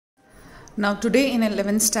Now today in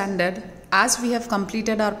 11th standard, as we have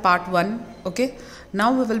completed our part 1, okay,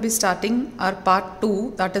 now we will be starting our part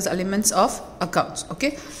 2, that is elements of accounts.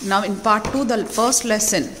 Okay, now in part 2, the first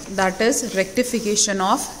lesson, that is rectification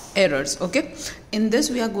of errors. Okay, in this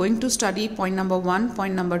we are going to study point number 1,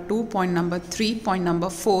 point number 2, point number 3, point number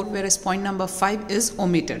 4, whereas point number 5 is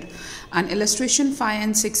omitted, and illustration 5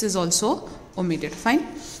 and 6 is also omitted.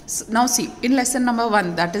 Fine. So now see, in lesson number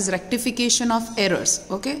 1, that is rectification of errors.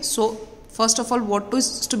 Okay, so first of all, what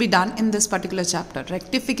is to be done in this particular chapter?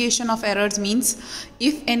 Rectification of errors means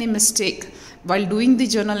if any mistake while doing the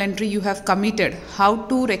journal entry you have committed, how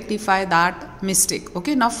to rectify that mistake.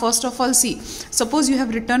 Okay, now first of all, see, suppose you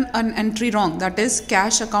have written an entry wrong, that is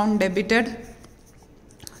cash account debited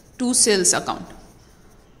to sales account.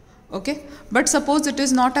 Okay, but suppose it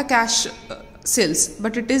is not a cash sales,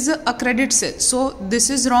 but it is a credit sale. So this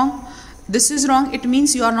is wrong. This is wrong. It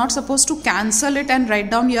means you are not supposed to cancel it and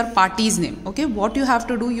write down your party's name. Okay, what you have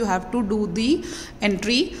to do, you have to do the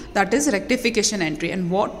entry, that is rectification entry. And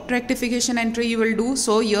what rectification entry you will do?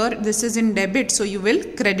 So here this is in debit, so you will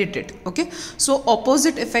credit it. Okay, so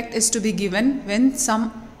opposite effect is to be given when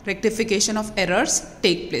some rectification of errors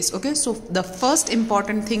take place. Okay, so the first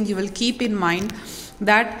important thing you will keep in mind,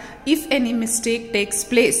 that if any mistake takes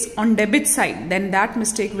place on debit side, then that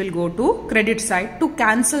mistake will go to credit side to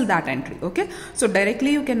cancel that entry. Okay, so directly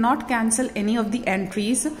you cannot cancel any of the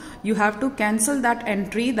entries. You have to cancel that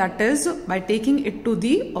entry, that is by taking it to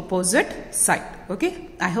the opposite side. Okay,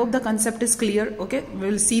 I hope the concept is clear. Okay, we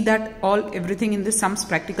will see that everything in the sums,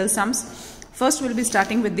 practical sums. First we will be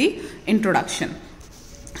starting with the introduction.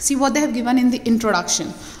 See what they have given in the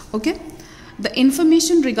introduction. Okay, the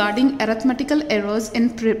information regarding arithmetical errors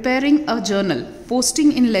in preparing a journal,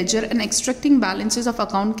 posting in ledger and extracting balances of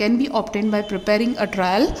account can be obtained by preparing a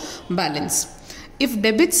trial balance. If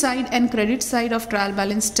debit side and credit side of trial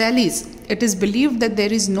balance tallies, it is believed that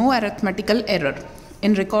there is no arithmetical error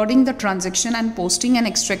in recording the transaction and posting and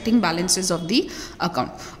extracting balances of the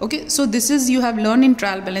account. Okay, so this is, you have learned in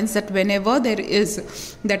trial balance that whenever there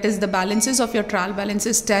is, that is the balances of your trial balance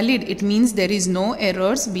is tallied, it means there is no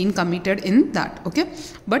errors being committed in that. Okay,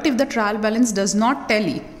 but if the trial balance does not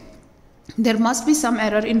tally, there must be some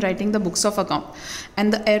error in writing the books of account,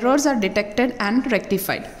 and the errors are detected and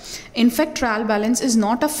rectified. In fact, trial balance is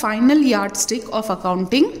not a final yardstick of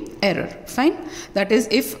accounting error. Fine, that is,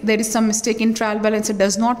 if there is some mistake in trial balance, it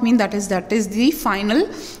does not mean that is the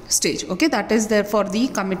final stage. Okay, that is there for the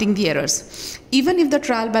committing the errors. Even if the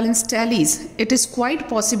trial balance tallies, it is quite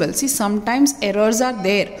possible, see, sometimes errors are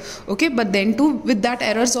there. Okay, but then too, with that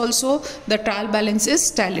errors also the trial balance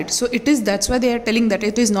is tallied. So it is, that's why they are telling that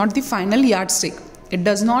it is not the final yardstick. It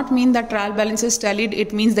does not mean that trial balance is tallied,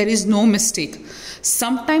 it means there is no mistake.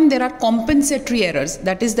 Sometimes there are compensatory errors,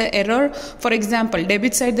 that is the error, for example,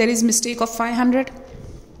 debit side there is mistake of 500,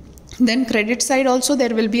 then credit side also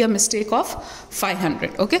there will be a mistake of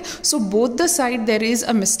 500. Okay, so both the side there is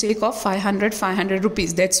a mistake of 500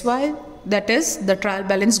 rupees. That's why that is the trial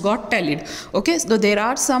balance got tallied. Okay, so there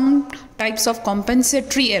are some types of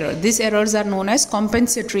compensatory error. These errors are known as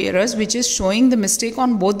compensatory errors, which is showing the mistake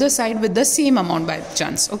on both the side with the same amount by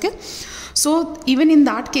chance. Okay, so even in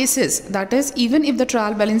that cases, that is, even if the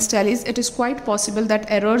trial balance tallies, it is quite possible that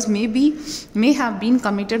errors may have been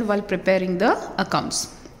committed while preparing the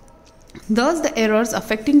accounts. Thus, the errors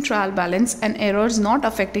affecting trial balance and errors not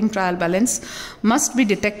affecting trial balance must be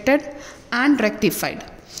detected and rectified.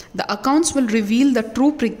 The accounts will reveal the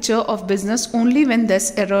true picture of business only when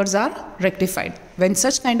these errors are rectified. When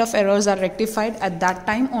such kind of errors are rectified, at that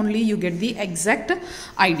time only you get the exact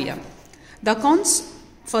idea. The accounts,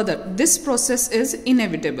 further, this process is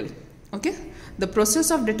inevitable. Okay, the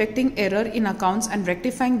process of detecting error in accounts and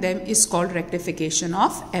rectifying them is called rectification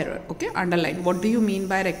of error. Okay, underline, what do you mean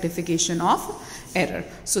by rectification of error?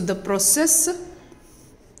 So the process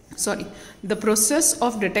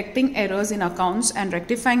of detecting errors in accounts and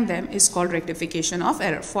rectifying them is called rectification of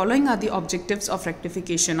error. Following are the objectives of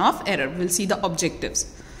rectification of error. We'll see the objectives.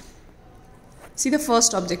 See the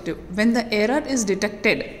first objective. When the error is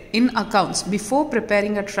detected in accounts before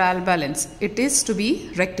preparing a trial balance, it is to be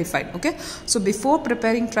rectified. Okay, so before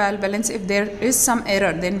preparing trial balance, if there is some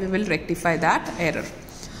error, then we will rectify that error.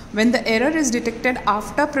 When the error is detected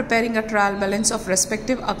after preparing a trial balance of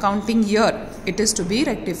respective accounting year, it is to be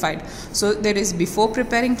rectified. So there is before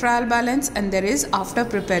preparing trial balance and there is after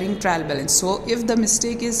preparing trial balance. So if the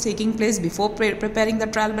mistake is taking place before preparing the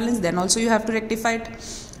trial balance, then also you have to rectify it.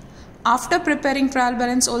 After preparing trial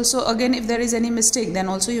balance also, again, if there is any mistake, then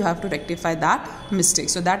also you have to rectify that mistake.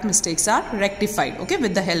 So that mistakes are rectified, okay,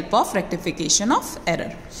 with the help of rectification of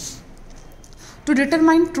error. To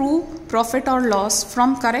determine true profit or loss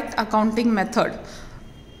from correct accounting method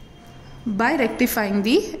by rectifying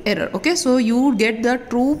the error. Okay, so you get the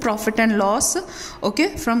true profit and loss,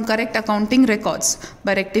 okay, from correct accounting records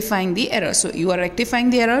by rectifying the error. So you are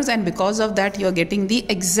rectifying the errors, and because of that you are getting the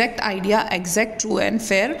exact idea, exact true and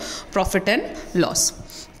fair profit and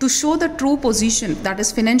loss. To show the true position, that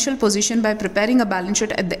is financial position, by preparing a balance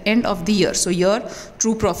sheet at the end of the year. So your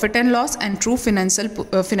true profit and loss and true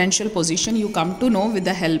financial position you come to know with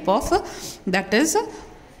the help of that is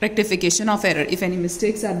rectification of error, if any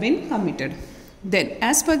mistakes have been committed. Then,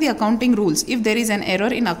 as per the accounting rules, if there is an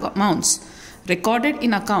error in amounts recorded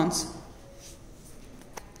in accounts,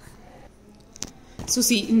 so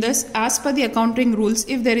see, in this, as per the accounting rules,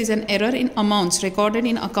 if there is an error in amounts recorded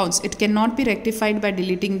in accounts, it cannot be rectified by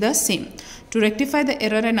deleting the same. To rectify the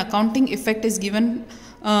error, an accounting effect is given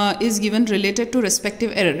related to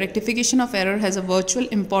respective error. Rectification of error has a virtual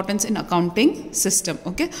importance in accounting system.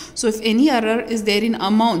 Okay, so if any error is there in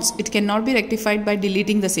amounts, it cannot be rectified by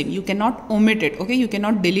deleting the same. You cannot omit it. Okay, you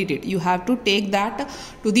cannot delete it. You have to take that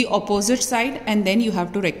to the opposite side and then you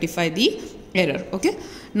have to rectify the error. Okay,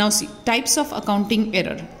 now see, types of accounting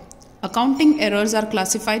error. Accounting errors are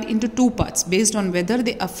classified into two parts based on whether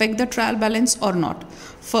they affect the trial balance or not.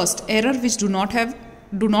 First, error which do not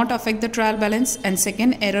affect the trial balance, and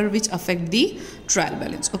second, error which affect the trial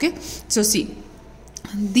balance. Okay, so see,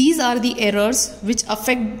 these are the errors which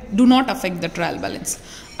do not affect the trial balance,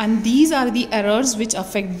 and these are the errors which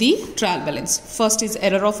affect the trial balance. First is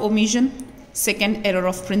error of omission, second, error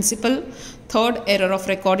of principal, third, error of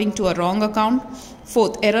recording to a wrong account,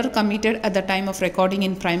 fourth, error committed at the time of recording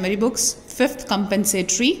in primary books, fifth,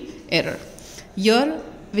 compensatory error. Here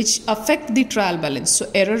which affect the trial balance,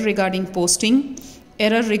 so error regarding posting,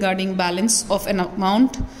 error regarding balance of an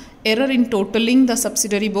amount, error in totaling the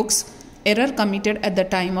subsidiary books, error committed at the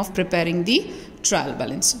time of preparing the trial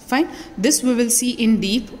balance. Fine, this we will see in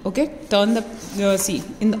deep. Okay, turn the see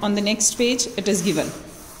on the next page it is given.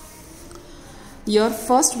 Here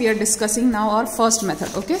first we are discussing now our first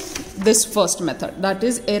method. Okay, this first method, that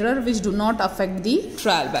is error which do not affect the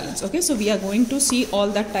trial balance. Okay, so we are going to see all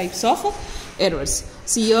the types of errors.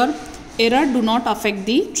 See here, error do not affect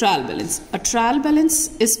the trial balance. A trial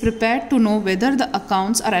balance is prepared to know whether the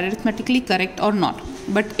accounts are arithmetically correct or not.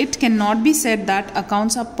 But it cannot be said that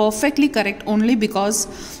accounts are perfectly correct only because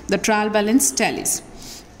the trial balance tallies.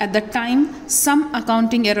 At the time, some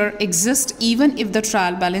accounting error exists even if the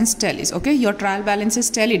trial balance tallies. Okay, your trial balance is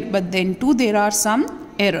tallied, but then too there are some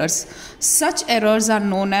errors. Such errors are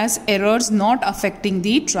known as errors not affecting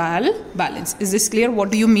the trial balance. Is this clear? What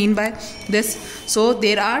do you mean by this? So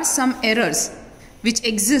there are some errors which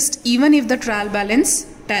exist even if the trial balance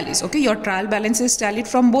tallies. Okay, your trial balance is tallied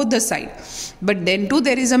from both the sides, but then too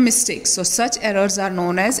there is a mistake. So such errors are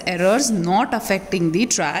known as errors not affecting the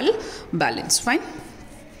trial balance. Fine.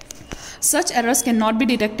 Such errors cannot be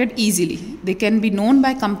detected easily. They can be known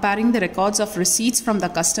by comparing the records of receipts from the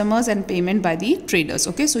customers and payment by the traders.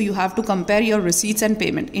 Okay, so you have to compare your receipts and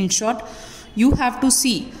payment. In short, you have to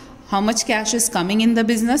see how much cash is coming in the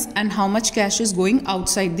business and how much cash is going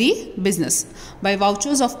outside the business. By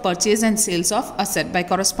vouchers of purchase and sales of asset, by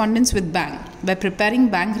correspondence with bank, by preparing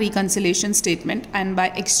bank reconciliation statement, and by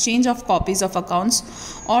exchange of copies of accounts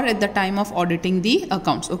or at the time of auditing the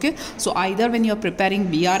accounts. Okay, so either when you are preparing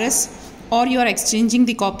BRS or you are exchanging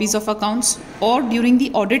the copies of accounts or during the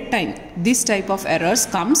audit time, this type of errors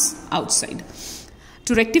comes outside.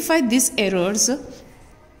 To rectify these errors,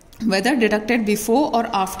 whether deducted before or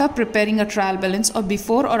after preparing a trial balance or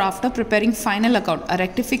before or after preparing final account, a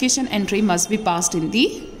rectification entry must be passed in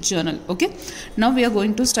the journal. Okay, now we are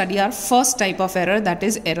going to study our first type of error, that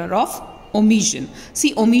is error of omission.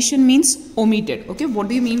 See, omission means omitted. Okay, what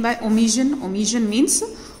do you mean by omission? Omission means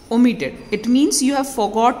omitted. It means you have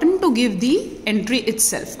forgotten to give the entry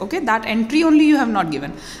itself. Okay, that entry only you have not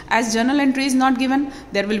given. As journal entry is not given,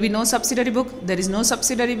 there will be no subsidiary book. There is no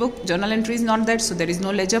subsidiary book. Journal entry is not there, so there is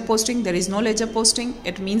no ledger posting. There is no ledger posting.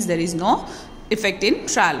 It means there is no effect in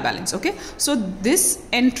trial balance. Okay, so this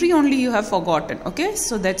entry only you have forgotten. Okay,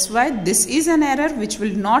 so that's why this is an error which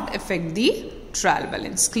will not affect the trial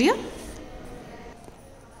balance. Clear?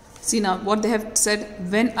 See now what they have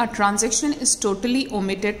said: when a transaction is totally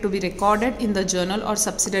omitted to be recorded in the journal or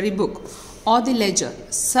subsidiary book or the ledger,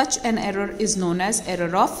 such an error is known as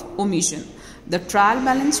error of omission. The trial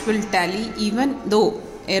balance will tally even though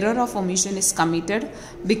error of omission is committed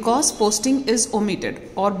because posting is omitted,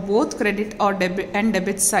 or both credit or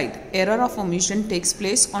debit side. Error of omission takes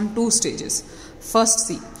place on two stages. First,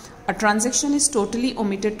 see, a transaction is totally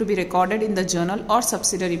omitted to be recorded in the journal or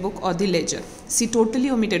subsidiary book or the ledger. See,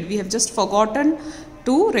 totally omitted, we have just forgotten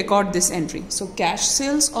to record this entry. So cash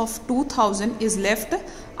sales of 2000 is left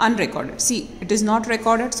unrecorded. See, it is not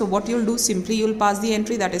recorded. So what you'll do, simply you'll pass the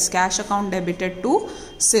entry, that is cash account debited to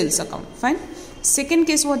sales account. Fine. Second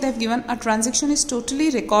case, what they have given, a transaction is totally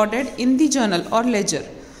recorded in the journal or ledger,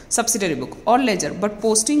 subsidiary book or ledger, but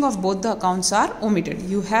posting of both the accounts are omitted.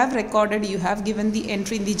 You have recorded, you have given the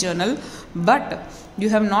entry in the journal, but you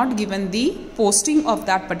have not given the posting of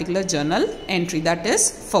that particular journal entry, that is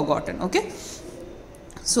forgotten. Okay.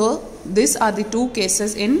 So these are the two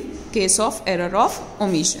cases in case of error of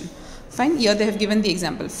omission. Fine. Here they have given the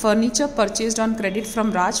example. Furniture purchased on credit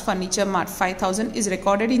from Raj Furniture Mart 5000 is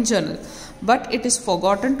recorded in journal, but it is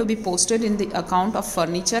forgotten to be posted in the account of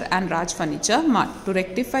Furniture and Raj Furniture Mart. To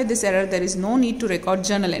rectify this error, there is no need to record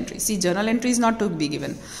journal entry. See, journal entry is not to be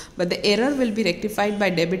given, but the error will be rectified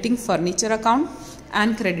by debiting Furniture account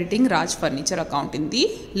and crediting Raj Furniture account in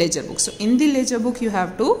the ledger book. So in the ledger book, you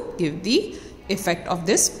have to give the effect of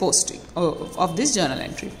this posting of this journal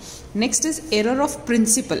entry. Next is error of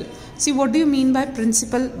principal. See, what do you mean by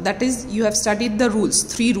principal? That is, you have studied the rules,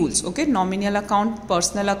 3 rules. Okay, nominal account,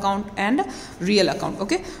 personal account and real account.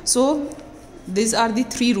 Okay, so these are the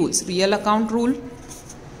 3 rules: real account rule,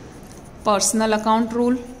 personal account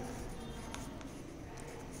rule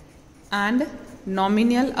and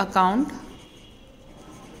nominal account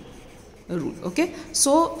rule. Okay,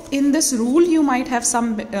 so in this rule you might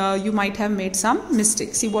have made some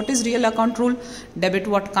mistakes. See, what is real account rule? Debit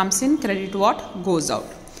what comes in, credit what goes out.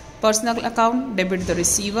 Personal account, debit the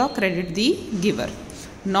receiver, credit the giver.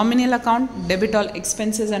 Nominal account, debit all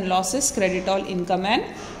expenses and losses, credit all income and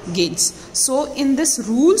gains. So in this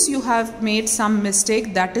rules you have made some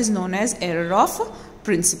mistake, that is known as error of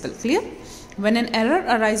principle. Clear? When an error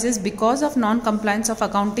arises because of non-compliance of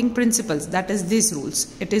accounting principles, that is these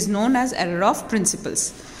rules, it is known as error of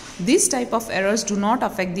principles. These type of errors do not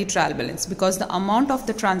affect the trial balance because the amount of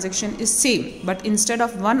the transaction is same, but instead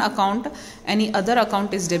of one account, any other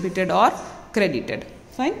account is debited or credited.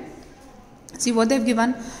 Fine. See what they've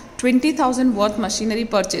given. 20,000 worth machinery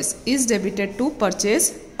purchase is debited to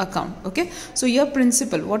purchase account. Okay. So your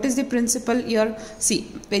principle, what is the principle here? See,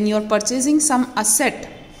 when you are purchasing some asset,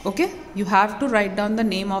 okay, you have to write down the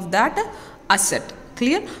name of that asset.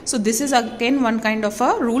 Clear? So this is again one kind of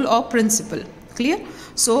a rule or principle. Clear?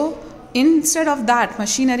 So instead of that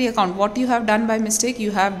machinery account, what you have done by mistake?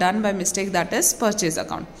 You have done by mistake, that is purchase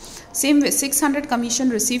account. Same way, 600 commission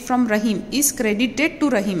received from Rahim is credited to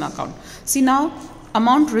Rahim account. See now,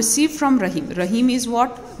 amount received from Rahim. Rahim is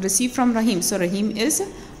what? Received from Rahim. So Rahim is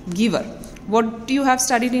giver. What you have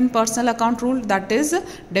studied in personal account rule? That is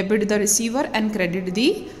debit the receiver and credit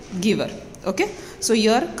the giver. Okay. So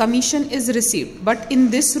your commission is received. But in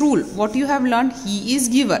this rule, what you have learned? He is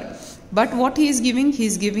giver. But what he is giving? He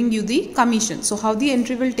is giving you the commission. So how the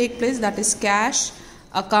entry will take place? That is cash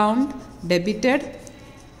account debited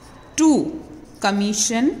to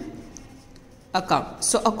commission account.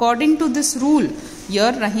 So according to this rule,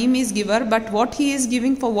 here Rahim is giver, but what he is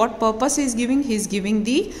giving, for what purpose he is giving? He is giving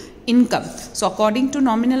the income. So according to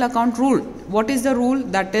nominal account rule, what is the rule?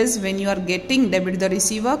 That is, when you are getting debit the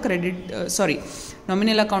receiver,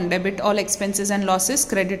 nominal account debit all expenses and losses,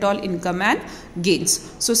 credit all income and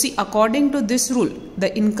gains. So see, according to this rule,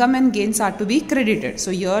 the income and gains are to be credited.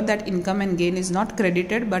 So here that income and gain is not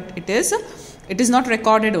credited, but it is not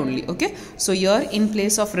recorded only. Okay. So here in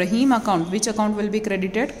place of Rahim account, which account will be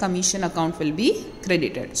credited? Commission account will be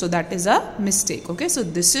credited. So that is a mistake. Okay. So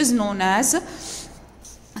this is known as,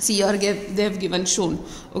 see here they have given shown.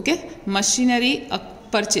 Okay. Machinery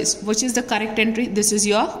purchase, which is the correct entry? This is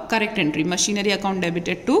your correct entry. Machinery account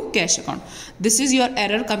debited to cash account. This is your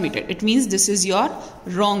error committed. It means this is your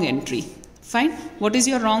wrong entry. Fine. What is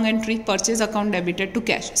your wrong entry? Purchase account debited to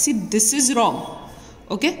cash. See, this is wrong.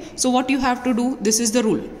 Okay. So what you have to do? This is the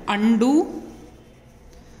rule. Undo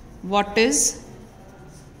what is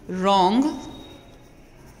wrong.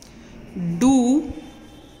 Do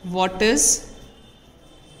what is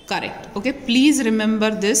correct. Okay. Please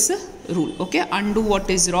remember this rule. Okay. Undo what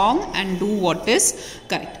is wrong and do what is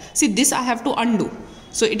correct. See, this I have to undo.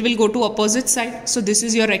 So it will go to opposite side. So this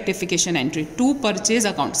is your rectification entry to purchase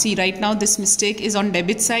account. See, right now this mistake is on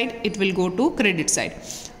debit side. It will go to credit side.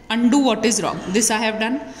 Undo what is wrong. This I have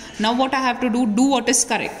done. Now what I have to do? Do what is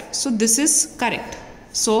correct. So this is correct.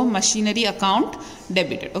 So machinery account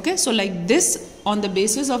debited. Okay. So like this, on the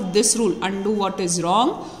basis of this rule, undo what is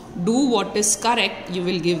wrong, do what is correct, you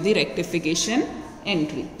will give the rectification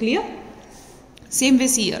entry. Clear? Same way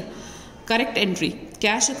here. Correct entry.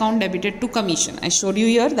 Cash account debited to commission. I showed you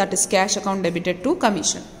here, that is cash account debited to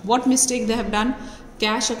commission. What mistake they have done?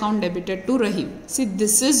 Cash account debited to Rahim. See,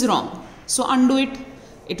 this is wrong. So undo it.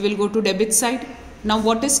 It will go to debit side. Now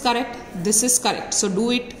what is correct? This is correct. So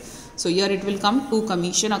do it. So here it will come to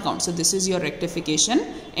commission account. So this is your rectification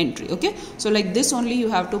entry. Okay. So like this only you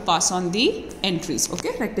have to pass on the entries.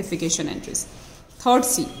 Okay. Rectification entries. Third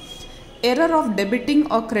C. Error of debiting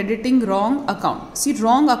or crediting wrong account. See,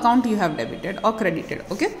 wrong account you have debited or credited.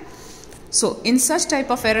 Okay. So in such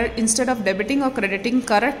type of error, instead of debiting or crediting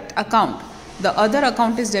correct account, the other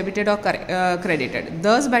account is debited or credited.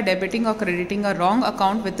 Thus, by debiting or crediting a wrong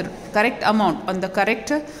account with the correct amount on the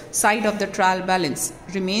correct side of the trial balance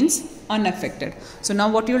remains unaffected. So now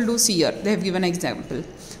what you will do, see here, they have given an example.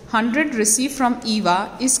 100 received from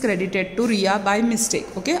Eva is credited to Ria by mistake.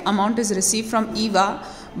 Okay, amount is received from Eva.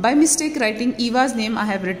 By mistake writing Eva's name, I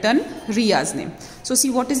have written Ria's name. So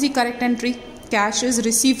see, what is the correct entry? Cash is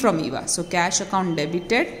received from Eva. So cash account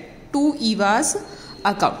debited to Eva's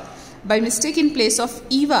account. By mistake, in place of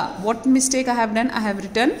Eva, what mistake I have done? I have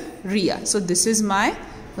written Ria. So this is my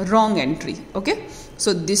wrong entry. Okay.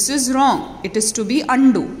 So this is wrong. It is to be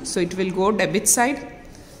undo. So it will go debit side.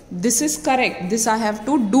 This is correct. This I have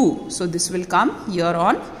to do. So this will come here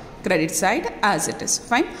on credit side as it is.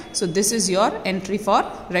 Fine. So this is your entry for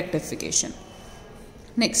rectification.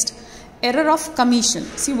 Next, error of commission.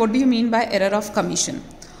 See, what do you mean by error of commission?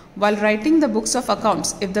 While writing the books of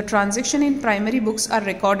accounts, if the transaction in primary books are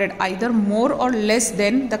recorded either more or less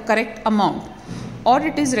than the correct amount, or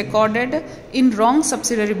it is recorded in wrong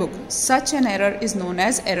subsidiary book, such an error is known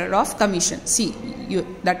as error of commission. See,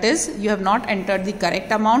 that is, you have not entered the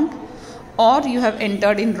correct amount, or you have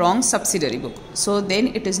entered in wrong subsidiary book. So then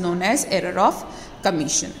it is known as error of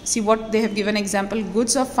commission. See what they have given example.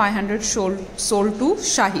 Goods of 500 sold to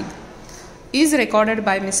Shahid is recorded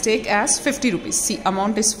by mistake as 50 rupees. See,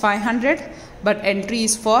 amount is 500 but entry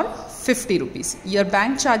is for 50 rupees. Your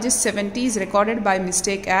bank charges 70 is recorded by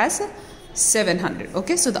mistake as 700.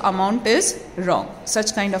 Okay, so the amount is wrong.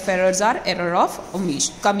 Such kind of errors are error of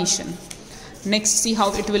commission. Next, see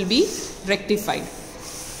how it will be rectified.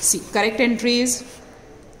 See, correct entry is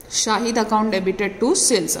Shahid account debited to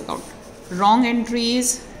sales account. Wrong entry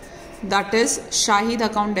is, that is, Shahid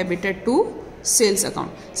account debited to sales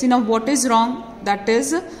account. See, now what is wrong? That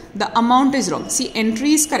is, the amount is wrong. See,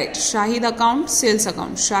 entry is correct. Shahid account, sales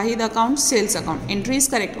account. Shahid account, sales account. Entry is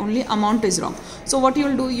correct. Only amount is wrong. So what you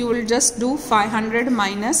will do? You will just do 500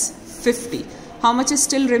 minus 50. How much is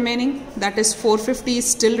still remaining? That is 450 is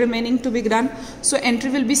still remaining to be done. So entry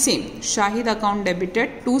will be same. Shahid account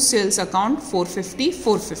debited to sales account 450,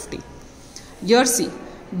 450. Here see,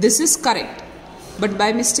 this is correct. But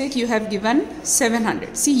by mistake you have given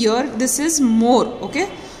 700. See here, this is more. Okay.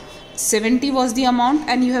 70 was the amount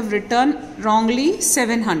and you have written wrongly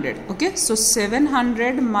 700. Okay. So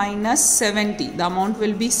 700 minus 70. The amount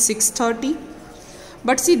will be 630.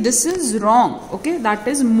 But see, this is wrong. Okay. That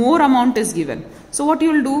is more amount is given. So what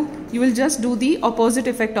you will do? You will just do the opposite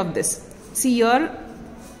effect of this. See here,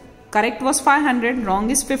 correct was 500, wrong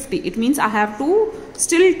is 50. It means I have to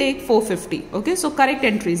still take 450. Okay. So correct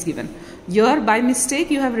entry is given. Here by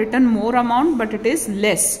mistake you have written more amount but it is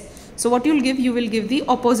less. So what you will give? You will give the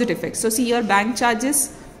opposite effect. So see here, bank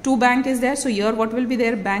charges to bank is there. So here what will be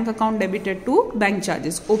there? Bank account debited to bank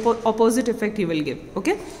charges. Opposite effect you will give.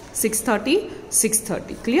 Okay. 630,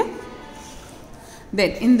 630. Clear?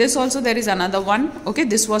 Then in this also there is another one. Okay.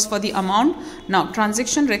 This was for the amount. Now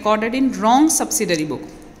transaction recorded in wrong subsidiary book.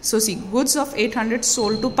 So see, goods of 800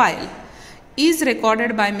 sold to Payal is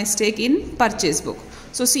recorded by mistake in purchase book.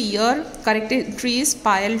 So see here, correct entry is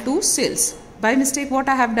Payal to sales. By mistake what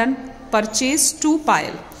I have done? Purchase to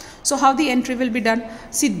Payal. So how the entry will be done?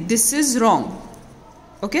 See, this is wrong.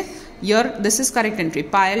 Okay. Here this is correct entry.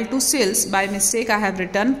 Payal to sales. By mistake I have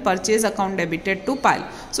written purchase account debited to Payal.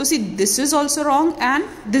 So see, this is also wrong and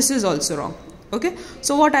this is also wrong. Okay.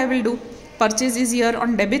 So what I will do? Purchase is here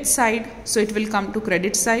on debit side. So it will come to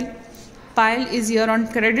credit side. Payal is here on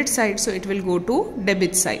credit side, so it will go to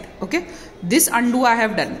debit side. Okay. This undo I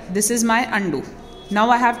have done. This is my undo. Now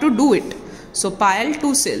I have to do it. So Payal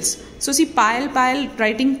to sales. So see, Payal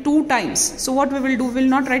writing 2 times. So what we will do? We will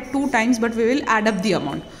not write 2 times but we will add up the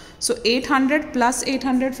amount. So 800 plus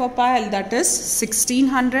 800 for Payal, that is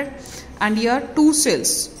 1600, and here 2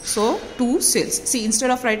 sales. So 2 sales. See,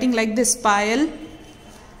 instead of writing like this, Payal,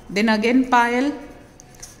 then again Payal,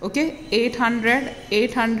 okay, 800,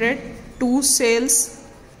 800, 2 sales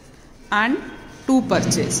and 2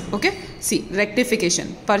 purchase. Okay. See,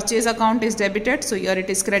 rectification. Purchase account is debited, so here it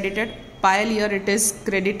is credited. Payal, here it is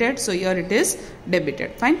credited, so here it is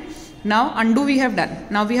debited. Fine. Now undo we have done.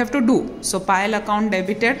 Now we have to do. So Payal account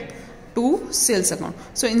debited to sales account.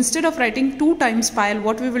 So instead of writing 2 times Payal,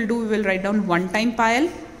 what we will do? We will write down 1 time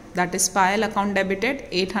Payal. That is Payal account debited.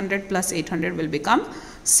 800 plus 800 will become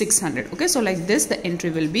 600. Okay, so like this the entry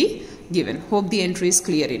will be given. Hope the entry is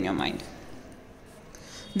clear in your mind.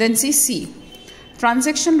 Then see C.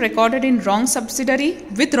 Transaction recorded in wrong subsidiary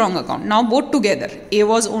with wrong account. Now both together. A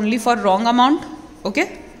was only for wrong amount.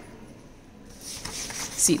 Okay.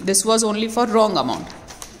 See, this was only for wrong amount.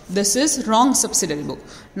 This is wrong subsidiary book.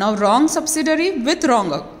 Now wrong subsidiary with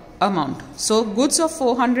wrong amount. So goods of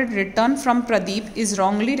 400 returned from Pradeep is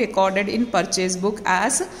wrongly recorded in purchase book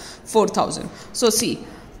as 4000. So see,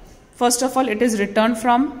 first of all it is returned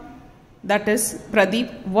from, that is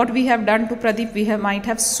Pradeep. What we have done to Pradeep, we might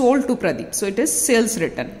have sold to Pradeep. So it is sales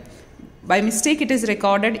return. By mistake it is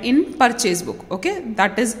recorded in purchase book. Okay,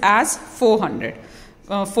 that is as 400,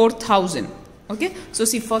 4000. Okay, so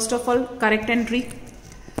see, first of all correct entry.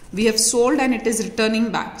 We have sold and it is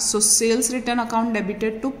returning back. So sales return account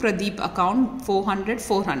debited to Pradeep account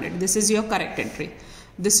 400. This is your correct entry.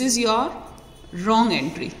 This is your wrong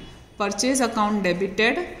entry. Purchase account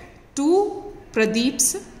debited to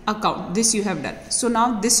Pradeep's account. This you have done. So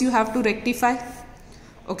now this you have to rectify.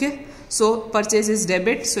 Okay. So purchase is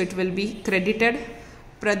debit. So it will be credited.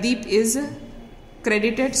 Pradeep is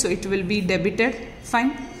credited. So it will be debited.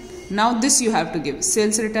 Fine. Now this you have to give.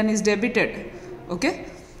 Sales return is debited. Okay.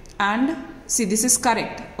 And see, this is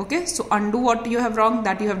correct. Okay, so undo what you have wrong,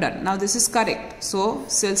 that you have done. Now this is correct. So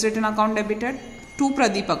sales return account debited to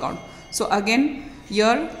Pradeep account. So again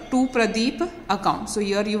here to Pradeep account. So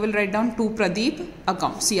here you will write down to Pradeep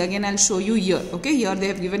account. See, again I'll show you here. Okay, here they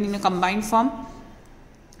have given in a combined form.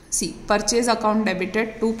 See, purchase account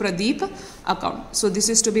debited to Pradeep account. So this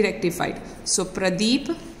is to be rectified. So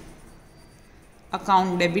Pradeep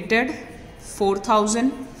account debited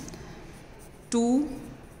 4000 to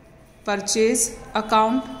purchase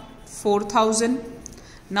account 4000.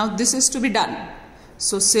 Now this is to be done.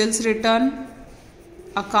 So sales return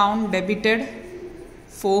account debited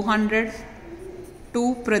 400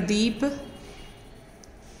 to Pradeep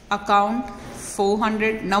account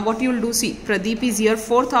 400. Now what you will do, see, Pradeep is here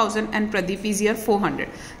 4000 and Pradeep is here 400.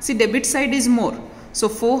 See, debit side is more. So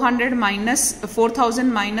 400 minus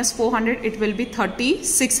 4000 minus 400, it will be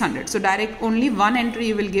 3600. So direct only one entry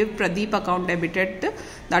you will give, Pradeep account debited,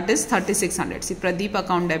 that is 3600. See, Pradeep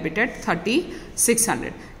account debited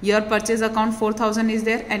 3600. Your purchase account 4000 is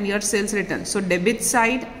there and your sales return. So debit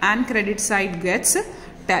side and credit side gets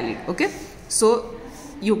tallied. Okay. So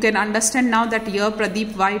you can understand now that here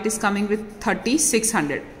Pradeep, why it is coming with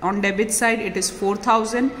 3600. On debit side it is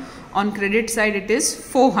 4000. On credit side it is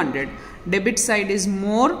 400. Debit side is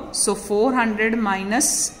more, so 4000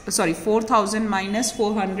 minus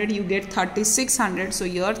 400, you get 3600. So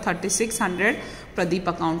here 3600 Pradeep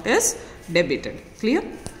account is debited. Clear?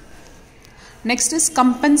 Next is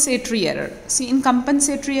compensatory error. See, in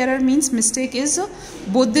compensatory error means mistake is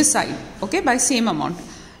both the side, okay, by same amount.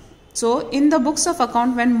 So in the books of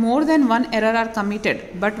account, when more than one error are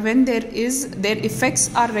committed, but when their effects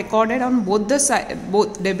are recorded on both the side,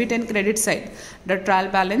 both debit and credit side, the trial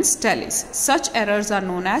balance tallies. Such errors are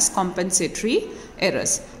known as compensatory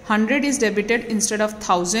errors. 100 is debited instead of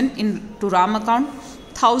 1000 to Ram account.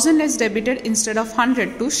 1000 is debited instead of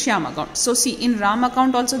 100 to Shyam account. So see, in Ram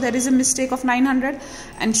account also there is a mistake of 900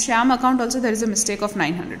 and Shyam account also there is a mistake of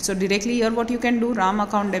 900. So directly here what you can do, Ram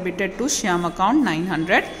account debited to Shyam account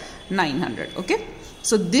 900. Okay,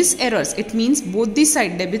 so this errors, it means both the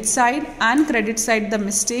side, debit side and credit side, the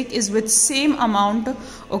mistake is with same amount.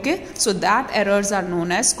 Okay, so that errors are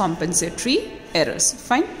known as compensatory errors.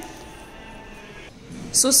 Fine.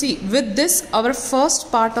 So see, with this our first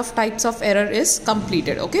part of types of error is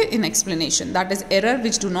completed. Okay, in explanation, that is error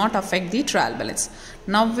which do not affect the trial balance.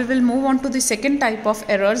 Now we will move on to the second type of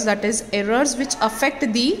errors, that is errors which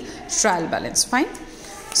affect the trial balance. Fine.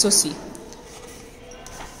 So see,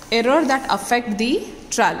 error that affect the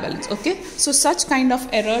trial balance. Okay, so such kind of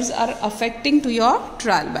errors are affecting to your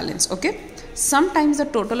trial balance. Okay, sometimes the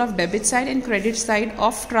total of debit side and credit side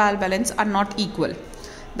of trial balance are not equal,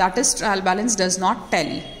 that is trial balance does not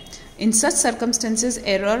tally. In such circumstances,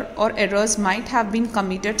 error or errors might have been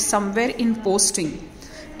committed somewhere in posting,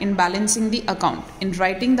 in balancing the account, in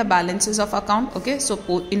writing the balances of account. Okay, so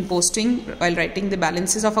in posting, while writing the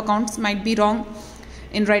balances of accounts might be wrong.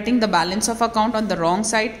 In writing the balance of account on the wrong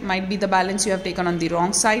side, might be the balance you have taken on the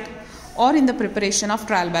wrong side, or in the preparation of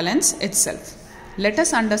trial balance itself. Let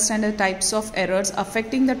us understand the types of errors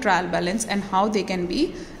affecting the trial balance and how they can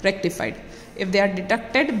be rectified if they are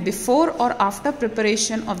detected before or after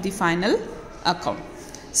preparation of the final account.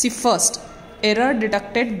 See, first, error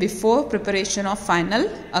detected before preparation of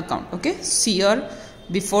final account. Okay, see here,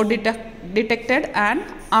 before detected and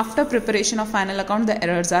after preparation of final account the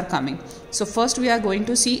errors are coming. So first we are going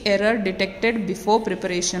to see error detected before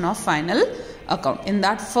preparation of final account. In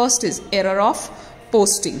that, first is error of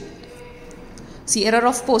posting. See, error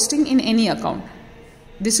of posting in any account.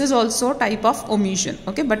 This is also type of omission,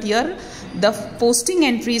 okay, but here the posting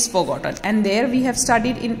entry is forgotten, and there we have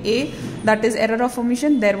studied in A, that is error of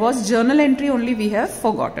omission, there was journal entry only we have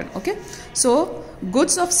forgotten, okay. So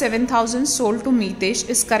goods of 7,000 sold to Mitesh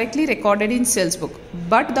is correctly recorded in sales book,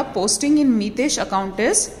 but the posting in Mitesh account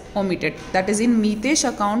is omitted, that is in Mitesh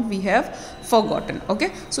account we have forgotten,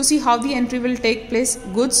 okay. So see how the entry will take place.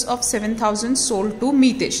 Goods of 7,000 sold to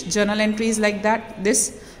Mitesh, journal entry is like that,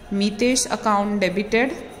 this Mitesh account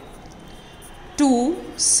debited to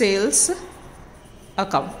sales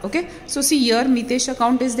account, okay. So see here Mitesh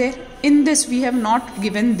account is there, in this we have not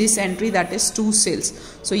given this entry, that is to sales,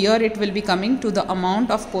 so here it will be coming to the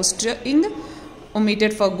amount of posting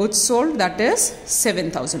omitted for goods sold, that is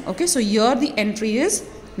 7,000, okay. So here the entry is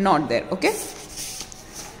not there, okay.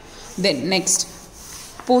 Then next,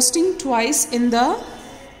 posting twice in the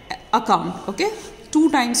account, okay. 2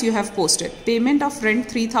 times you have posted. Payment of rent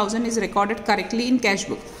 3,000 is recorded correctly in cash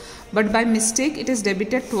book, but by mistake it is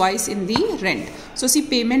debited twice in the rent. So see,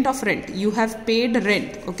 payment of rent, you have paid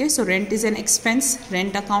rent, okay. So rent is an expense,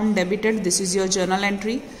 rent account debited, this is your journal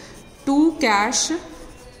entry, to cash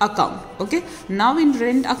account, okay. Now in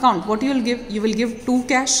rent account what you will give? You will give to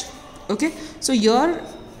cash, okay. So here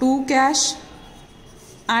to cash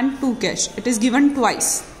and to cash, it is given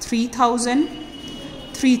twice, 3,000,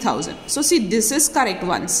 3,000. So see, this is correct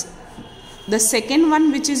once. The second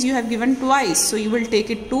one which is you have given twice, so you will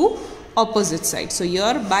take it to opposite side. So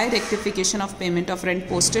here by rectification of payment of rent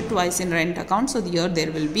posted twice in rent account, so here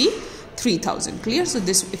there will be 3,000, clear. So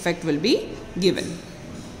this effect will be given.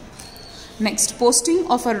 Next, posting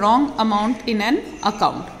of a wrong amount in an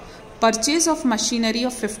account. Purchase of machinery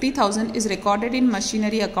of 50,000 is recorded in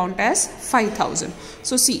machinery account as 5,000.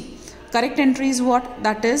 So see, correct entry is what?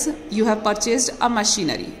 That is, you have purchased a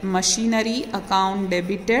machinery. Machinery account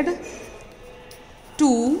debited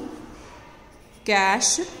to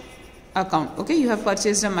cash account. Okay, you have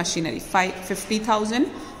purchased a machinery. 50,000,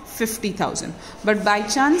 50,000. But by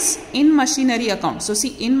chance in machinery account. So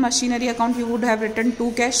see, in machinery account you would have written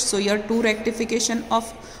to cash. So here to rectification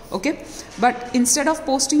of, okay. But instead of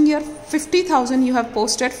posting here 50,000, you have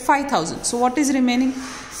posted 5,000. So what is remaining?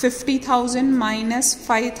 50,000 minus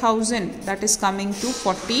 5,000, that is coming to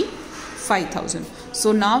 45,000.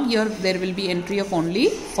 So now here there will be entry of only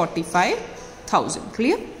 45,000,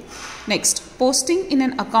 clear. Next, posting in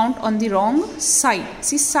an account on the wrong side.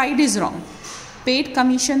 See, side is wrong. Paid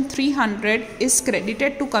commission 300 is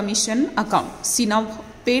credited to commission account. See, now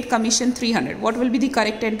paid commission 300. What will be the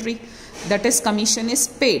correct entry? That is, commission is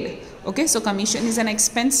paid. Okay, so commission is an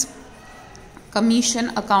expense. Commission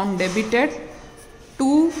account debited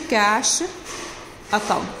to cash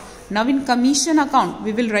account. Now in commission account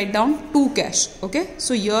we will write down to cash, okay.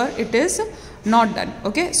 So here it is not done,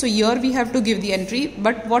 okay. So here we have to give the entry,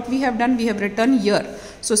 but what we have done, we have written here.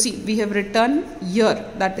 So see, we have written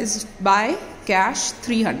here, that is by cash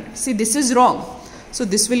 300. See, this is wrong, so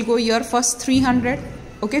this will go here first 300,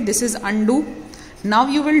 okay. This is undo. Now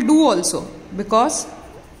you will do also, because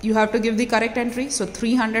you have to give the correct entry. So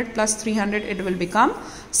 300 plus 300, it will become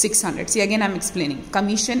 600. See, again I am explaining.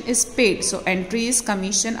 Commission is paid, so entry is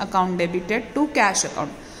commission account debited to cash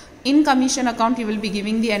account. In commission account you will be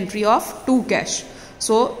giving the entry of to cash.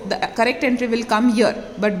 So the correct entry will come here,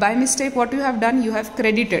 but by mistake what you have done, you have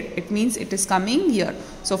credited. It means it is coming here.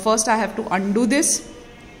 So first I have to undo this.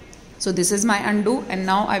 So this is my undo, and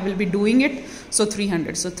now I will be doing it. So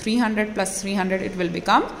 300. So 300 plus 300, it will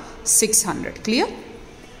become 600. Clear?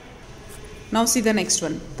 Now see the next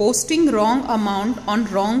one. Posting wrong amount on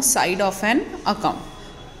wrong side of an account.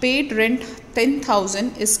 Paid rent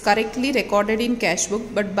 10,000 is correctly recorded in cash book,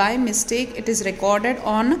 but by mistake it is recorded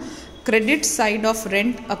on credit side of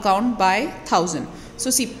rent account by 1,000. So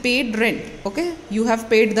see, paid rent, okay, you have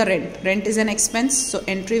paid the rent. Rent is an expense, so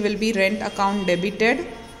entry will be rent account debited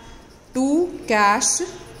to cash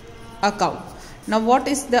account. Now what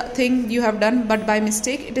is the thing you have done, but by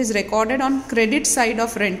mistake it is recorded on credit side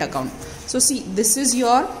of rent account. So see, this is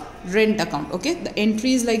your rent account, okay. The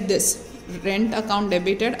entry is like this. Rent account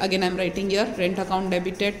debited, again I am writing here, rent account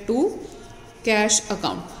debited to cash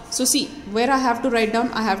account. So see, where I have to write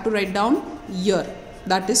down, I have to write down here,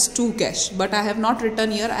 that is to cash, but I have not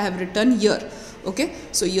written here, I have written here, okay.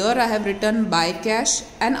 So here I have written by cash,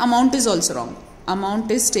 and amount is also wrong. Amount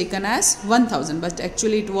is taken as 1,000, but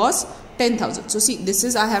actually it was 10,000. So see, this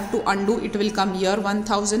is, I have to undo, it will come here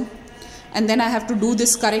 1,000, and then I have to do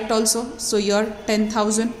this correct also. So here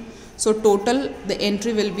 10,000. So total the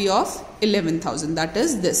entry will be of 11,000. That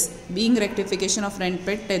is this. Being rectification of rent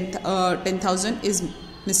paid 10,000 is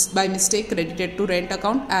by mistake credited to rent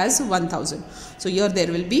account as 1000. So here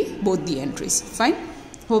there will be both the entries. Fine.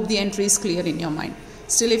 Hope the entry is clear in your mind.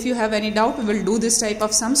 Still, if you have any doubt, we will do this type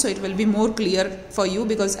of sum, so it will be more clear for you,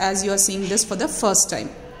 because as you are seeing this for the first time.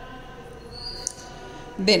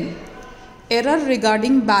 Then error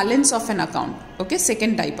regarding balance of an account. Okay,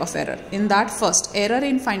 second type of error. In that, first, error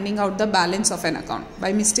in finding out the balance of an account.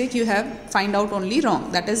 By mistake you have find out only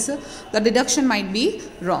wrong, that is the deduction might be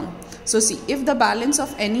wrong. So see, if the balance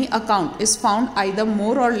of any account is found either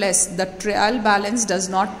more or less, the trial balance does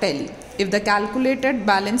not tally. If the calculated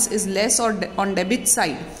balance is less or on debit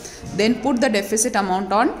side, then put the deficit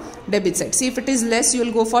amount on debit side. See, if it is less, you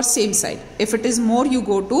will go for same side. If it is more, you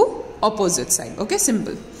go to opposite side. Okay,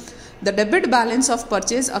 simple. The debit balance of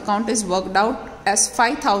purchase account is worked out as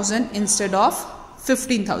 5,000 instead of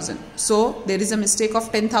 15,000. So there is a mistake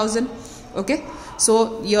of 10,000. Okay,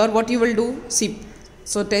 so here what you will do, see,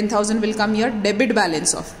 so 10,000 will come here, debit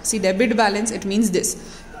balance of, see, debit balance, it means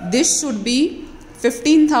this should be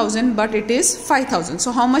 15,000, but it is 5,000.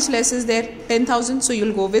 So how much less is there? 10,000. So you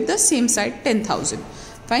will go with the same side, 10,000.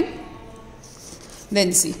 Fine.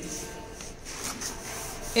 Then see,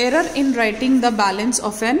 error in writing the balance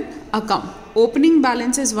of an account. Opening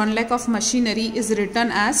balance is 1 lakh of machinery is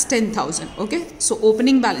written as 10,000. Okay, so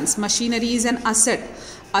opening balance, machinery is an asset.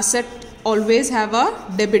 Asset always have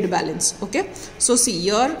a debit balance. Okay, so see,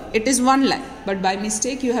 here it is 1 lakh, but by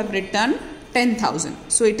mistake you have written 10,000.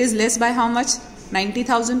 So it is less by how much?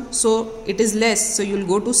 90,000. So it is less, so you will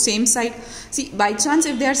go to same side. See, by chance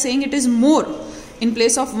if they are saying it is more, in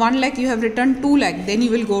place of 1 lakh you have written 2 lakh, then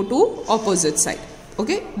you will go to opposite side.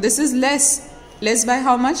 Okay, this is less by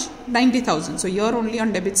how much? 90,000. So here only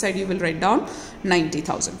on debit side you will write down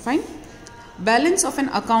 90,000. Fine. Balance of an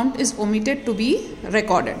account is omitted to be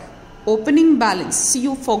recorded. Opening balance, see,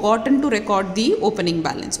 you forgotten to record the opening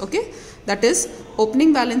balance. Okay, that is,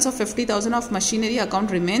 opening balance of 50,000 of machinery account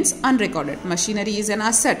remains unrecorded. Machinery is an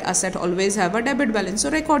asset. Asset always have a debit balance, so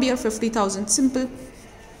record here 50,000. Simple.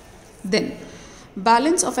 Then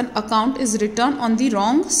balance of an account is written on the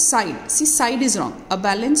wrong side. See, side is wrong. A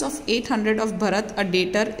balance of 800 of Bharat, a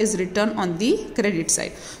debtor, is written on the credit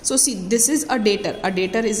side. So see, this is a debtor. A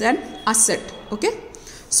debtor is an asset. Okay,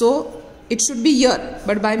 so it should be here,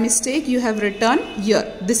 but by mistake you have written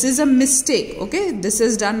here. This is a mistake. Okay, this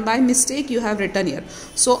is done by mistake, you have written here.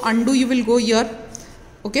 So undo, you will go here.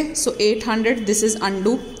 Okay, so 800, this is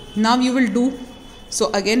undo. Now you will do, so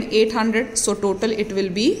again 800, so total it will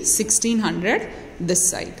be 1600 this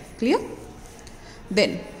side. Clear?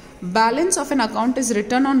 Then balance of an account is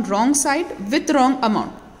written on wrong side with wrong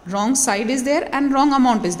amount. Wrong side is there and wrong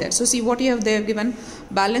amount is there. So see what you have there given,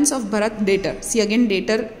 balance of Bharat debtor. See, again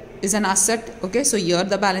debtor is an asset. Okay, so here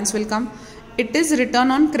the balance will come. It is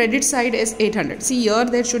written on credit side as 800. See, here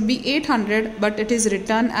there should be 800, but it is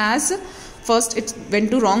written as, first it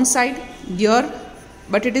went to wrong side here,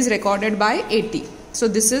 but it is recorded by 80. So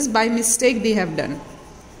this is by mistake they have done.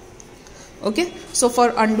 Okay, so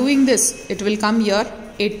for undoing this, it will come here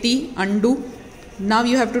 80, undo. Now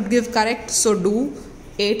you have to give correct, so do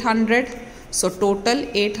 800. So total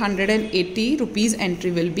 880 rupees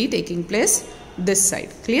entry will be taking place this side.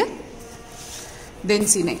 Clear? Then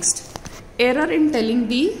see next, error in telling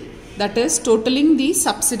the, that is totaling the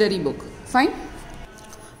subsidiary book. Fine.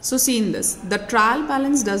 So see in this, the trial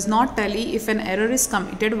balance does not tally if an error is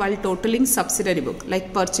committed while totaling subsidiary book,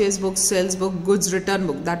 like purchase book, sales book, goods return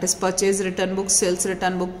book, that is purchase return book, sales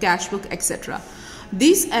return book, cash book, etc.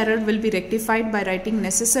 This error will be rectified by writing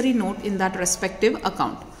necessary note in that respective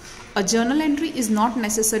account. A journal entry is not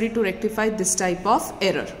necessary to rectify this type of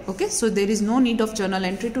error. Okay, so there is no need of journal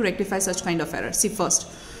entry to rectify such kind of error. See first,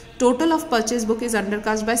 total of purchase book is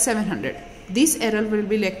undercast by 700. This error will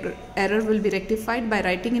be rectified by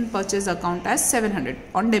writing in purchase account as 700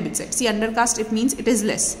 on debit side. See, undercast, it means it is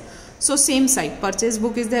less. So same side, purchase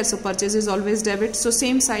book is there, so purchase is always debit. So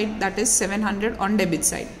same side, that is 700 on debit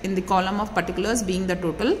side in the column of particulars being the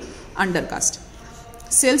total undercast.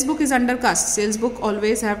 Sales book is undercast. Sales book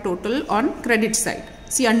always have total on credit side.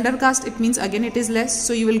 See, undercast, it means again it is less.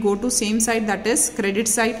 So you will go to same side, that is credit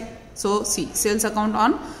side. So see, sales account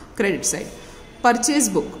on credit side. Purchase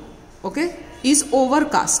book, okay, is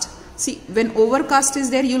overcast. See, when overcast is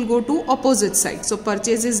there, you will go to opposite side. So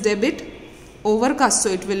purchase is debit, overcast, so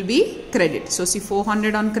it will be credit. So see,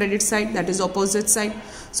 400 on credit side, that is opposite side.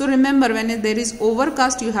 So remember, when there is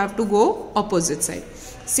overcast, you have to go opposite side.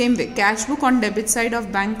 Same way, cash book on debit side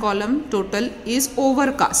of bank column total is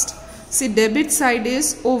overcast. See, debit side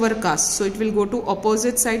is overcast, so it will go to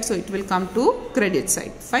opposite side, so it will come to credit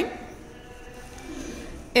side. Fine.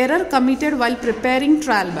 Error committed while preparing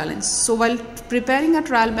trial balance. So while preparing a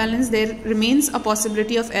trial balance, there remains a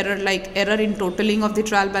possibility of error, like error in totaling of the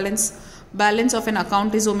trial balance. Balance of an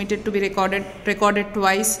account is omitted to be recorded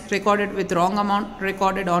twice, recorded with wrong amount,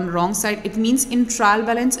 recorded on wrong side. It means in trial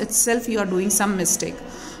balance itself you are doing some mistake,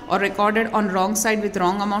 or recorded on wrong side with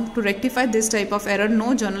wrong amount. To rectify this type of error,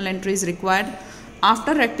 no journal entry is required.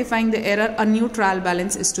 After rectifying the error, a new trial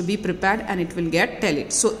balance is to be prepared and it will get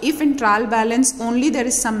tallied. So if in trial balance only there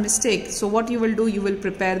is some mistake, so what you will do, you will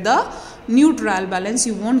prepare the new trial balance.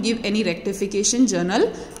 You won't give any rectification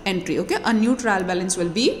journal entry. Okay, a new trial balance will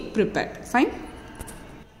be prepared. Fine.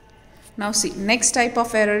 Now see, next type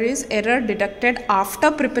of error is error detected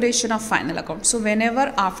after preparation of final account. So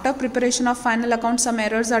whenever after preparation of final account some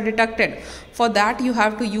errors are detected, for that you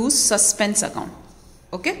have to use suspense account.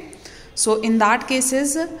 Okay. So in that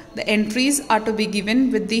cases, the entries are to be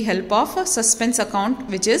given with the help of a suspense account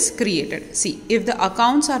which is created. See, if the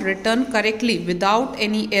accounts are written correctly without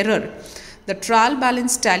any error, the trial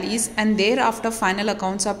balance tallies and thereafter final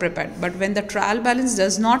accounts are prepared. But when the trial balance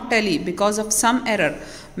does not tally because of some error,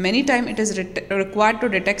 many times it is required to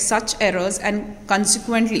detect such errors, and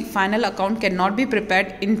consequently final account cannot be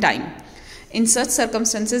prepared in time. In such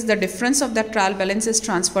circumstances, the difference of that trial balance is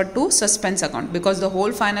transferred to suspense account, because the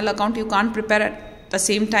whole final account you can't prepare at the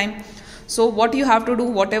same time. So what you have to do,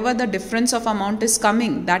 whatever the difference of amount is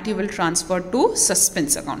coming, that you will transfer to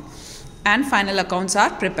suspense account, and final accounts are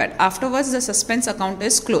prepared. Afterwards, the suspense account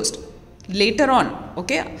is closed. Later on,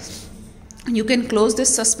 okay, you can close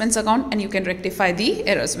this suspense account and you can rectify the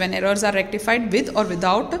errors. When errors are rectified with or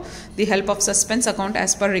without the help of suspense account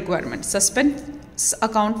as per requirement, suspense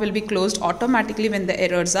account will be closed automatically when the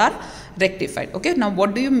errors are rectified. Okay, now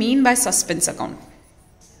what do you mean by suspense account?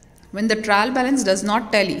 When the trial balance does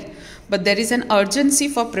not tally, but there is an urgency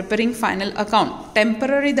for preparing final account,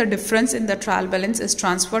 temporarily the difference in the trial balance is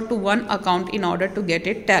transferred to one account in order to get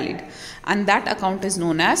it tallied, and that account is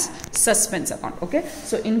known as suspense account. Okay,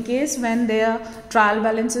 so in case when their trial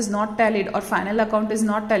balance is not tallied or final account is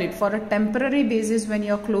not tallied, for a temporary basis when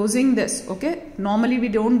you are closing this, okay, normally we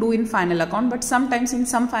don't do in final account, but sometimes in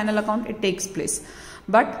some final account it takes place,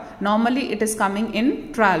 but normally it is coming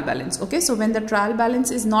in trial balance. Okay, so when the trial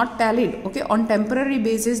balance is not tallied, okay, on temporary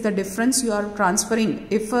basis the difference you are transferring,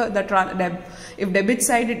 if if debit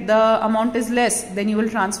side the amount is less, then you will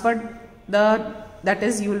transfer that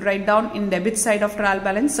is, you will write down in debit side of trial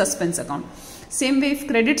balance suspense account. Same way, if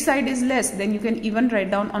credit side is less, then you can even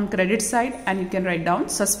write down on credit side and you can write down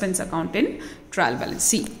suspense account in trial balance.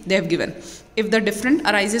 See, they have given, if the difference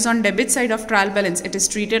arises on debit side of trial balance, it is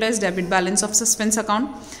treated as debit balance of suspense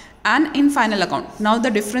account, and in final account, now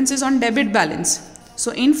the difference is on debit balance,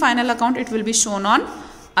 so in final account it will be shown on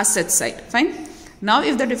asset side. Fine. Now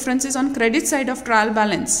if the difference is on credit side of trial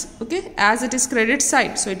balance, okay, as it is credit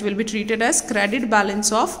side, so it will be treated as credit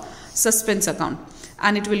balance of suspense account,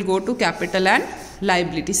 and it will go to capital and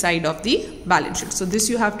liability side of the balance sheet. So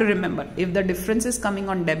this you have to remember. If the difference is coming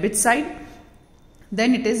on debit side,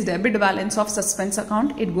 then it is debit balance of suspense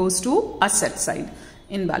account, it goes to asset side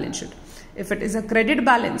in balance sheet. If it is a credit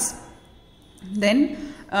balance,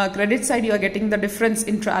 then credit side you are getting the difference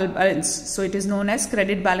in trial balance, so it is known as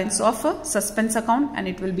credit balance of suspense account, and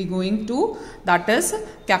it will be going to, that is,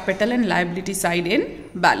 capital and liability side in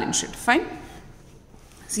balance sheet. Fine.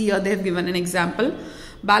 See, here they have given an example.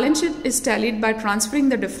 Balance sheet is tallied by transferring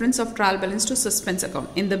the difference of trial balance to suspense account.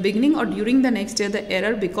 In the beginning or during the next year, the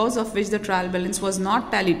error because of which the trial balance was not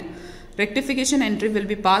tallied, rectification entry will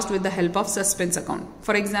be passed with the help of suspense account.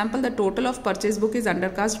 For example, the total of purchase book is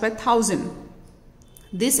undercast by 1000.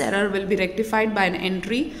 This error will be rectified by an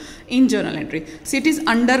entry in journal entry. See, it is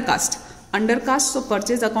undercast. Undercast, so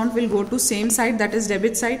purchase account will go to same side, that is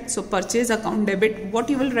debit side. So purchase account debit, what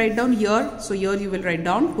you will write down here, so here you will write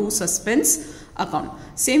down to suspense account.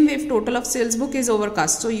 Same way, if total of sales book is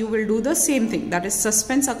overcast, so you will do the same thing, that is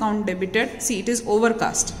suspense account debited. See, it is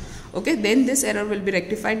overcast. Okay, then this error will be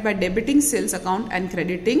rectified by debiting sales account and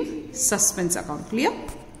crediting suspense account. Clear?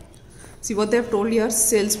 See what they have told here,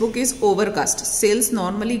 sales book is overcast. Sales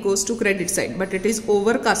normally goes to credit side, but it is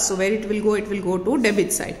overcast. So where it will go? It will go to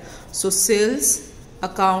debit side. So sales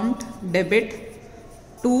account debit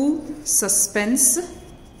to suspense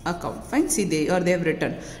account. Fine. See, they have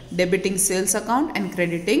written debiting sales account and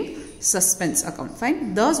crediting suspense account.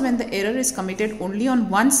 Fine. Thus, when the error is committed only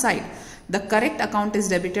on one side, the correct account is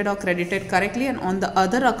debited or credited correctly, and on the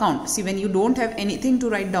other account, see, when you don't have anything to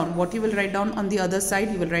write down, what you will write down on the other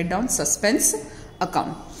side? You will write down suspense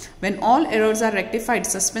account. When all errors are rectified,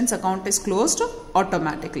 suspense account is closed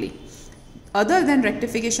automatically. Other than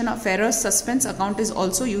rectification of errors, suspense account is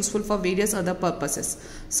also useful for various other purposes,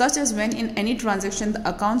 such as when in any transaction the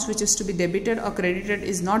accounts which is to be debited or credited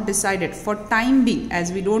is not decided for time being,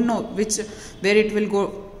 as we don't know where it will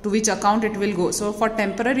go, to which account it will go. So for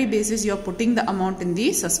temporary basis you are putting the amount in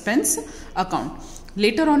the suspense account.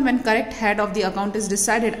 Later on, when correct head of the account is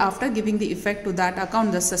decided, after giving the effect to that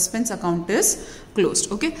account, the suspense account is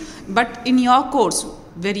closed. Okay, but in your course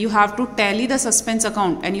where you have to tally the suspense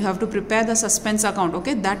account and you have to prepare the suspense account,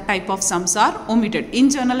 okay, that type of sums are omitted. In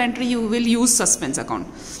journal entry you will use suspense account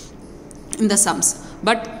in the sums,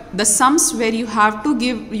 but the sums where you have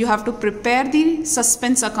to prepare the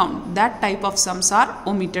suspense account, that type of sums are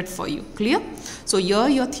omitted for you. Clear? So here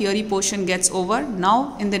your theory portion gets over.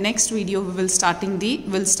 Now in the next video we will start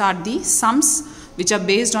the sums which are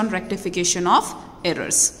based on rectification of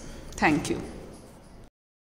errors. Thank you.